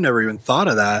see. I've never even thought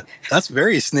of that. That's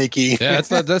very sneaky. Yeah,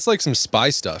 that's like some spy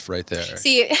stuff right there.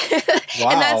 See,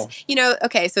 wow. And that's,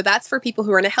 okay, so that's for people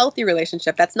who are in a healthy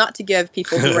relationship. That's not to give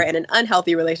people who are in an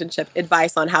unhealthy relationship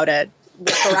advice on how to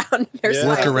work around their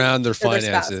work around their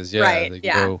finances. Yeah, right.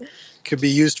 Yeah. Could be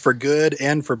used for good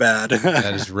and for bad.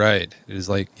 That is right. It is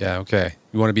like, yeah, okay.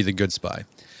 You want to be the good spy.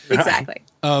 Exactly.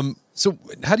 So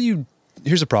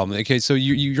here's the problem. Okay, so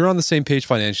you're on the same page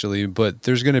financially, but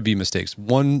there's going to be mistakes.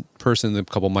 One person in the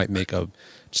couple might make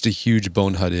just a huge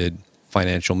boneheaded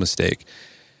financial mistake.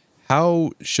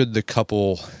 How should the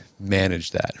couple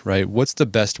manage that, right? What's the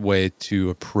best way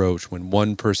to approach when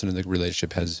one person in the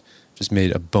relationship has just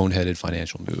made a boneheaded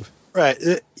financial move? Right.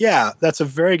 Yeah, that's a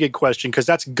very good question because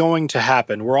that's going to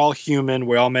happen. We're all human.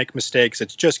 We all make mistakes.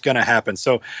 It's just going to happen.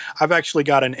 So I've actually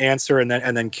got an answer, and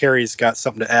then Carrie's got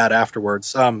something to add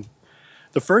afterwards.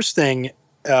 The first thing,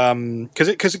 because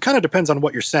it kind of depends on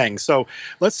what you're saying. So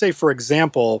let's say, for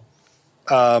example,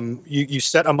 you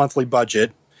set a monthly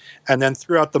budget, and then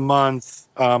throughout the month,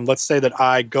 let's say that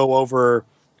I go over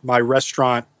my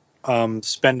restaurant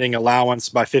spending allowance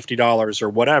by $50 or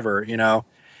whatever,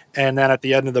 and then at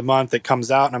the end of the month it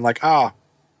comes out and I'm like,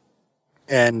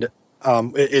 and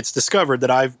it's discovered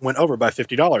that I went over by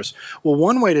 $50. Well,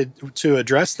 one way to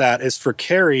address that is for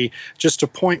Carrie just to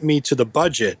point me to the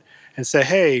budget and say,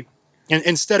 hey, and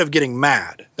instead of getting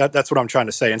mad, that's what I'm trying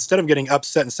to say. Instead of getting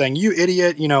upset and saying, you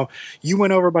idiot, you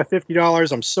went over by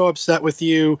 $50. I'm so upset with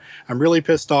you. I'm really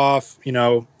pissed off,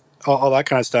 all that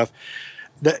kind of stuff.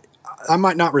 That I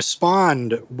might not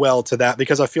respond well to that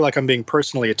because I feel like I'm being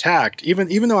personally attacked.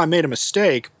 Even though I made a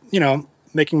mistake,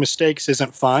 making mistakes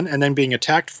isn't fun, and then being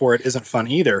attacked for it isn't fun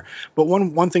either. But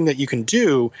one thing that you can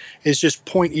do is just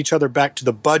point each other back to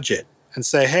the budget and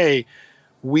say, hey,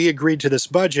 we agreed to this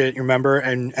budget, remember,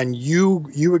 and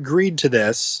you agreed to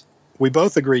this. We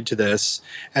both agreed to this,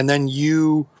 and then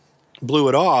you blew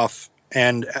it off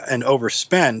and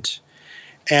overspent.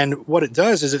 And what it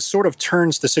does is it sort of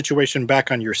turns the situation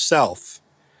back on yourself.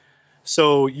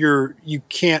 So you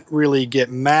can't really get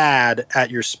mad at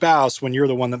your spouse when you're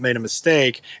the one that made a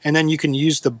mistake, and then you can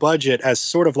use the budget as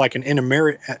sort of like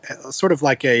sort of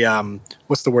like a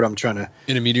what's the word I'm trying to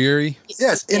intermediary?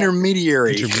 Yes,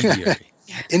 intermediary.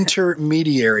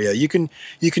 Intermediary. You can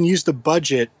use the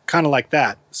budget kind of like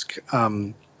that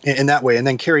in that way, and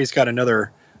then Carrie's got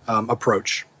another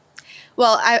approach.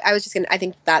 Well, I was just going to, I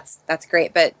think that's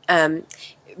great. But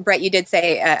Brett, you did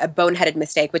say a boneheaded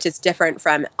mistake, which is different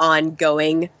from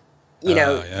ongoing,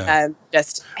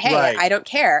 just, hey, right. I don't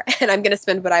care and I'm going to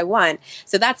spend what I want.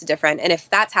 So that's different. And if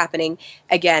that's happening,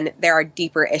 again, there are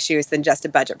deeper issues than just a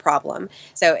budget problem.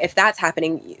 So if that's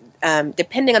happening,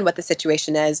 depending on what the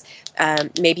situation is,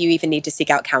 maybe you even need to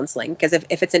seek out counseling. Because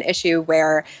if it's an issue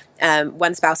where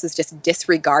one spouse is just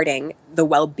disregarding the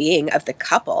well-being of the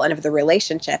couple and of the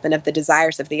relationship and of the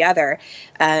desires of the other,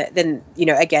 then,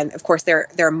 again, of course, there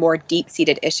are more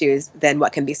deep-seated issues than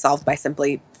what can be solved by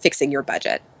simply fixing your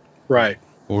budget. Right.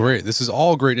 Well, great. This is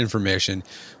all great information.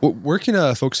 Where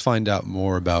can folks find out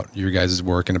more about your guys'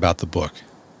 work and about the book?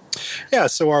 Yeah,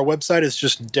 so our website is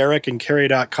just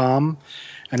derekandcarrie.com,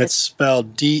 and it's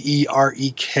spelled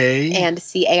DEREK. And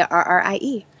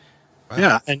CARRIE. Wow.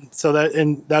 Yeah, and so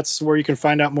that's where you can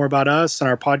find out more about us and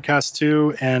our podcast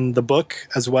too, and the book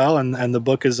as well, and the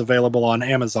book is available on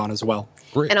Amazon as well.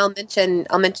 Great. And I'll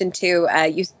mention too,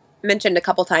 you mentioned a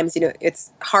couple times,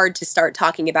 it's hard to start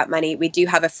talking about money. We do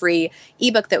have a free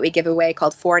ebook that we give away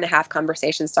called 4.5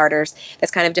 Conversation Starters.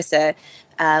 That's kind of just a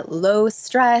low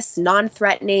stress,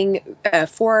 non-threatening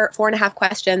 4.5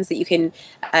 questions that you can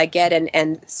get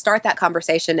and start that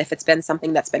conversation if it's been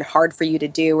something that's been hard for you to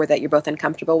do or that you're both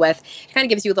uncomfortable with. It kind of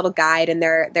gives you a little guide, and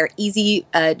they're easy,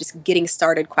 just getting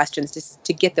started questions just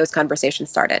to get those conversations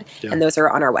started. Yeah. And those are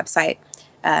on our website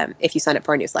if you sign up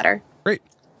for our newsletter. Great.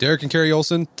 Derek and Carrie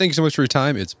Olsen, thank you so much for your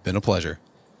time. It's been a pleasure.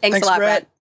 Thanks a lot, Brett.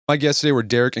 My guests today were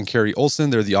Derek and Carrie Olsen.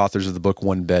 They're the authors of the book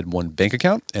One Bed, One Bank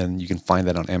Account, and you can find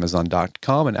that on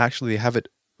Amazon.com. And actually, they have it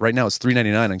right now. It's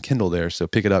 $3.99 on Kindle there, so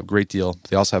pick it up. Great deal.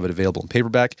 They also have it available in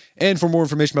paperback. And for more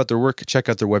information about their work, check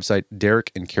out their website,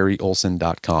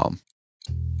 derekandcarrieolsen.com.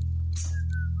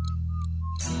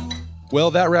 Well,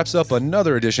 that wraps up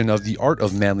another edition of the Art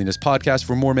of Manliness podcast.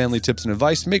 For more manly tips and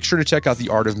advice, make sure to check out the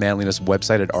Art of Manliness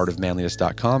website at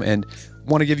artofmanliness.com. And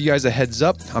want to give you guys a heads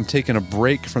up, I'm taking a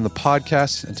break from the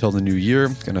podcast until the new year.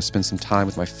 Going to spend some time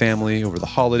with my family over the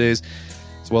holidays,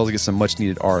 as well as get some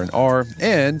much-needed R&R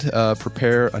and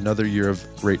prepare another year of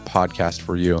great podcast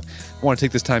for you. I want to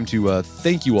take this time to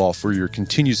thank you all for your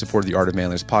continued support of the Art of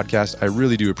Manliness podcast. I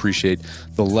really do appreciate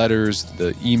the letters,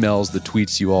 the emails, the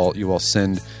tweets you all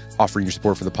send offering your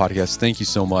support for the podcast. Thank you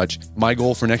so much. My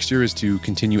goal for next year is to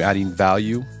continue adding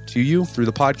value to you through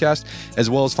the podcast, as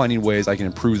well as finding ways I can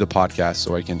improve the podcast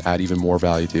so I can add even more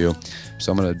value to you.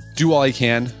 So I'm going to do all I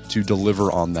can to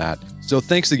deliver on that. So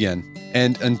thanks again.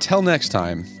 And until next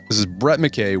time, this is Brett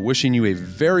McKay wishing you a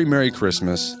very Merry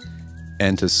Christmas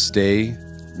and to stay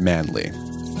manly.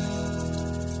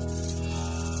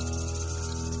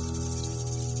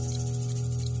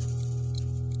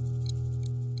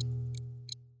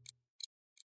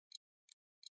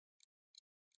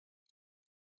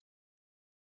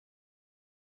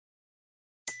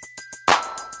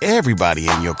 Everybody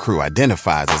in your crew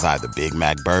identifies as either Big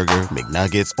Mac Burger,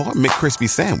 McNuggets, or McCrispy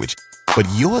Sandwich. But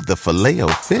you're the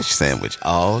Filet-O-Fish Sandwich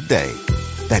all day.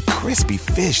 That crispy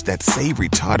fish, that savory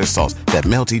tartar sauce, that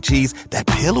melty cheese, that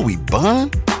pillowy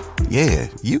bun. Yeah,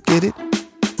 you get it.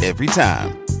 Every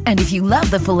time. And if you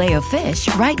love the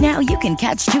Filet-O-Fish, right now you can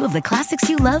catch two of the classics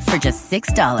you love for just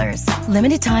 $6.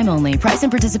 Limited time only. Price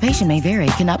and participation may vary.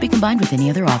 Cannot be combined with any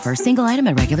other offer. Single item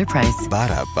at regular price.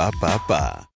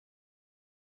 Ba-da-ba-ba-ba.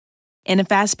 In a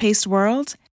fast-paced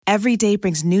world, every day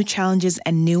brings new challenges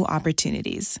and new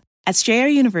opportunities. At Strayer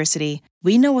University,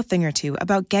 we know a thing or two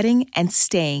about getting and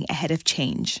staying ahead of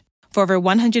change. For over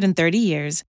 130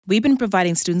 years, we've been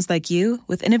providing students like you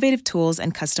with innovative tools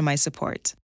and customized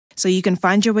support, so you can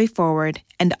find your way forward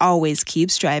and always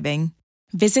keep striving.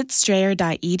 Visit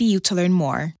strayer.edu to learn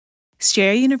more.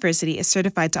 Strayer University is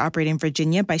certified to operate in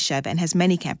Virginia by Chev and has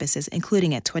many campuses,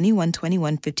 including at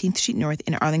 2121 15th Street North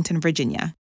in Arlington,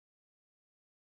 Virginia.